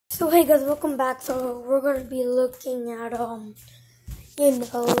So hey guys, welcome back. So we're gonna be looking at the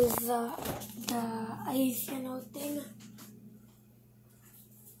ice thing.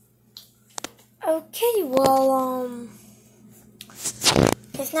 Okay, well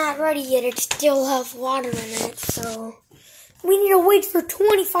it's not ready yet. It still has water in it, so we need to wait for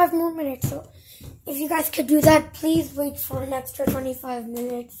 25 more minutes. So if you guys could do that, please wait for an extra 25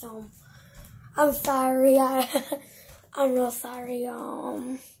 minutes. I'm sorry. I'm real sorry.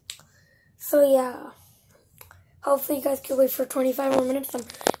 So yeah, hopefully you guys can wait for 25 more minutes.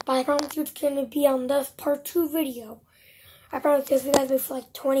 But I promise you it's gonna be on this part 2 video. I promise you, if you guys wait for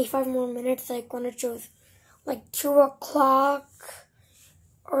like 25 more minutes, like when it shows like 2 o'clock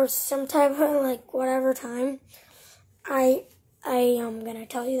or sometime like whatever time, I am gonna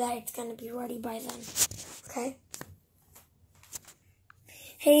tell you that it's gonna be ready by then. Okay.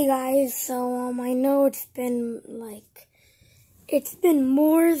 Hey guys, so I know it's been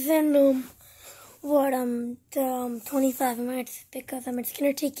more than 25 minutes because it's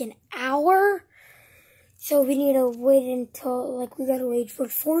gonna take an hour. So we need to wait until we gotta wait for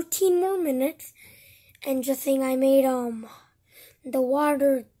 14 more minutes. And just saying, I made the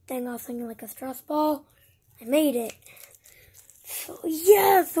water thing. I was thinking like a stress ball. I made it. So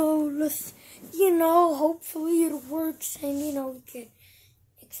yeah, so let's hopefully it works and we can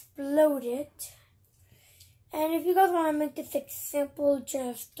explode it. And if you guys want to make this simple,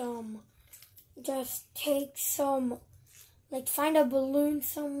 just take some, find a balloon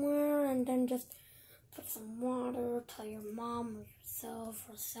somewhere and then just put some water, tell your mom or yourself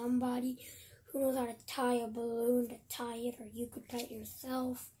or somebody who knows how to tie a balloon to tie it, or you could tie it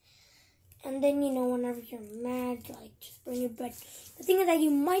yourself. And then, whenever you're mad, just bring it. But the thing is that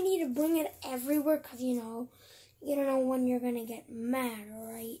you might need to bring it everywhere because, you don't know when you're going to get mad,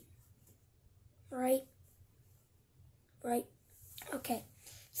 right? Right? Okay.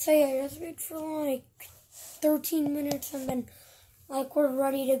 So, yeah, just wait for, 13 minutes and then, we're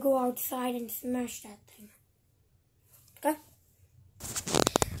ready to go outside and smash that thing. Okay?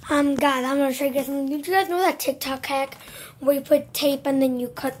 Guys, I'm going to show you guys something. Did you guys know that TikTok hack where you put tape and then you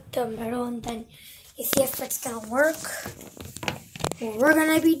cut the middle and then you see if it's going to work? Well, we're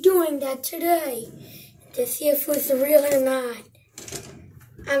going to be doing that today to see if it's real or not.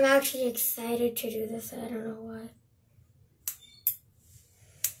 I'm actually excited to do this. I don't know why.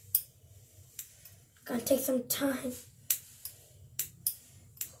 Gonna take some time.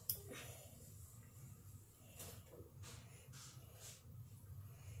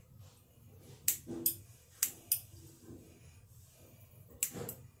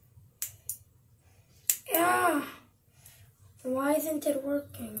 Yeah. Why isn't it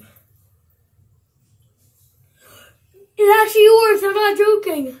working? It actually works. I'm not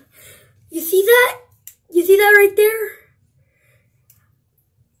joking. You see that? You see that right there?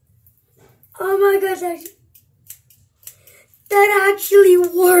 Oh my gosh, that actually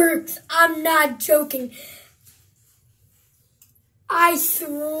works. I'm not joking. I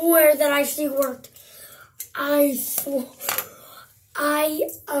swear that actually worked.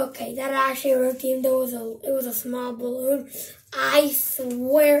 Okay, that actually worked, even though it was a small balloon. I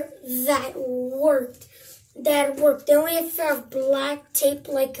swear that worked. That worked. The only if you have black tape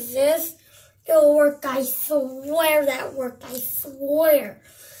like this, it'll work. I swear that worked. I swear.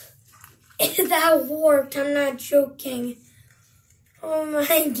 That worked. I'm not joking. Oh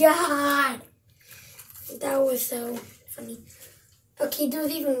my god. That was so funny. Okay, there's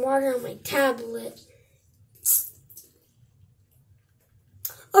even water on my tablet.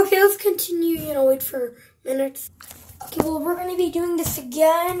 Okay, let's continue, wait for minutes. Okay, well, we're going to be doing this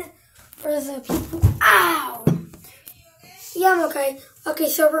again for the people. Ow! Yeah, I'm okay. Okay,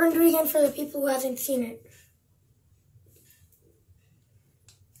 so we're going to do it again for the people who hasn't seen it.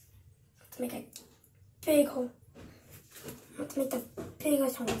 Let's make a big hole. Let's make the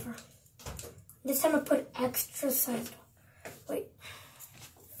biggest hole ever. This time I put extra size. Wait.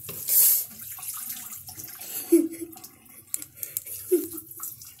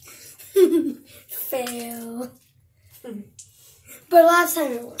 Fail. But last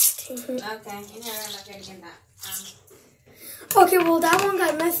time it worked. Okay, you're never gonna get that. Okay, well that one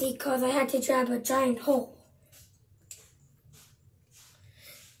got messy because I had to grab a giant hole.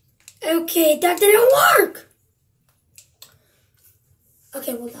 Okay, that didn't work!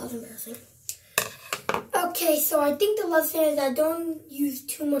 Okay, well that was embarrassing. Okay, so I think the lesson is that don't use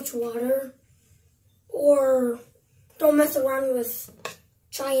too much water or don't mess around with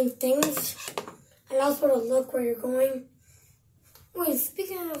giant things. And also to look where you're going. Wait,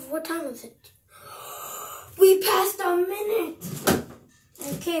 speaking of, what time is it? We passed a minute.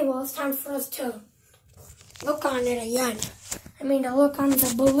 Okay, well, it's time for us to look on it again. I mean, to look on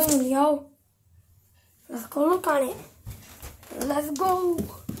the balloon, yo. Let's go look on it. Let's go.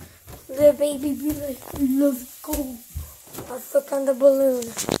 The baby be like, let's go. Let's look on the balloon.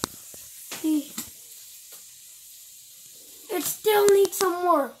 See? It still needs some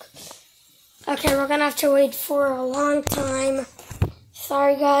work. Okay, we're gonna have to wait for a long time.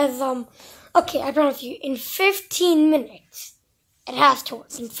 Sorry, guys. Okay, I promise you, in 15 minutes, it has to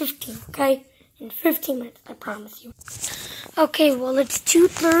work. In 15, okay? In 15 minutes, I promise you. Okay, well, it's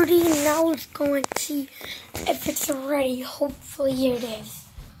 2:30, and now let's go and see if it's ready. Hopefully it is.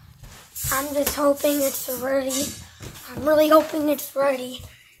 I'm just hoping it's ready. I'm really hoping it's ready.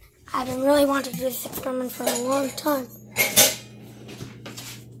 I've been really wanting to do this experiment for a long time.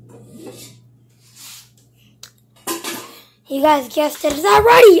 You guys guessed it. Is that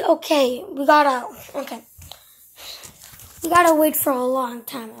ready? Okay, we gotta wait for a long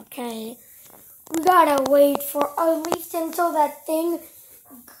time, okay? We gotta wait for at least until that thing,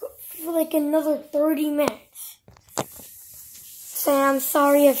 for like another 30 minutes. So I'm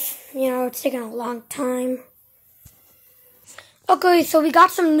sorry if, it's taking a long time. Okay, so we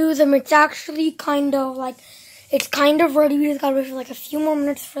got some news and it's actually it's kind of ready. We just gotta wait for like a few more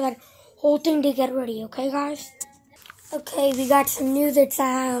minutes for that whole thing to get ready, okay guys? Okay, we got some news.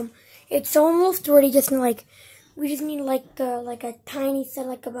 It's almost ready. We just need like a tiny set,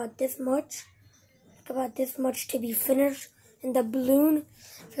 like about this much to be finished. And the balloon,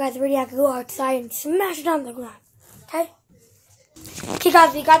 if you guys are ready, I can go outside and smash it on the ground. Okay? Okay,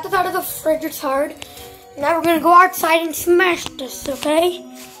 guys, we got this out of the fridge. It's hard. Now we're gonna go outside and smash this. Okay?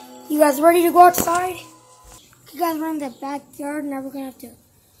 You guys ready to go outside? You guys, we're in the backyard. Now we're gonna have to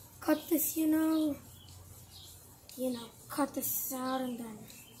cut this, cut this out and then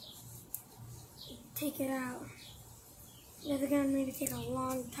take it out. This is gonna maybe take a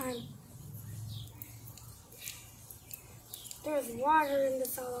long time. There's water in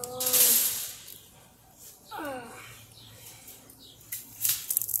this all along.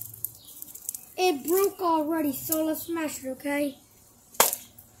 It broke already, so let's smash it, okay?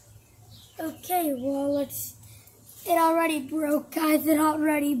 Okay, well, it already broke, guys. It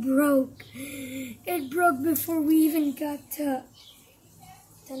already broke. It broke before we even got to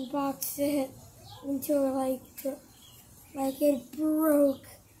unbox it. It broke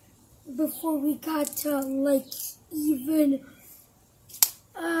before we got to, even.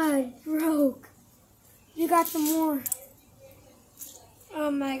 It broke. We got some more. Oh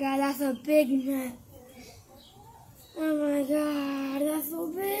my god, that's a big mess. Oh my god, that's so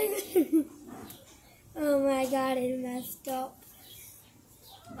big. Oh my god, it messed up.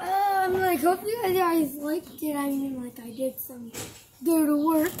 Hope you guys liked it. I did some good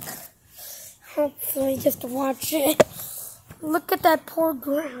work. Hopefully, just to watch it. Look at that poor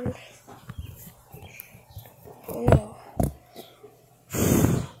ground. Oh.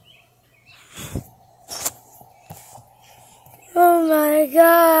 Oh my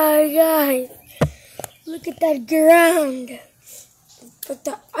god, guys. Look at that ground. Put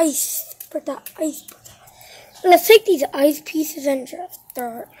the ice. Let's take these ice pieces and just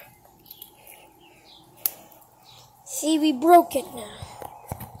start. See, we broke it now.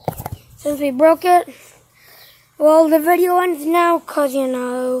 Since we broke it, well, the video ends now because,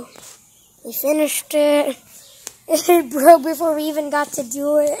 we finished it. It broke before we even got to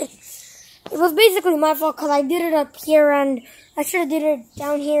do it. It was basically my fault because I did it up here and I should have did it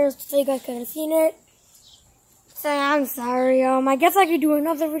down here so you guys could have seen it. So I'm sorry. I guess I could do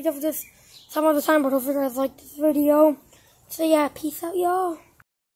another video of this some other time, but hopefully you guys like this video. So yeah, peace out, y'all.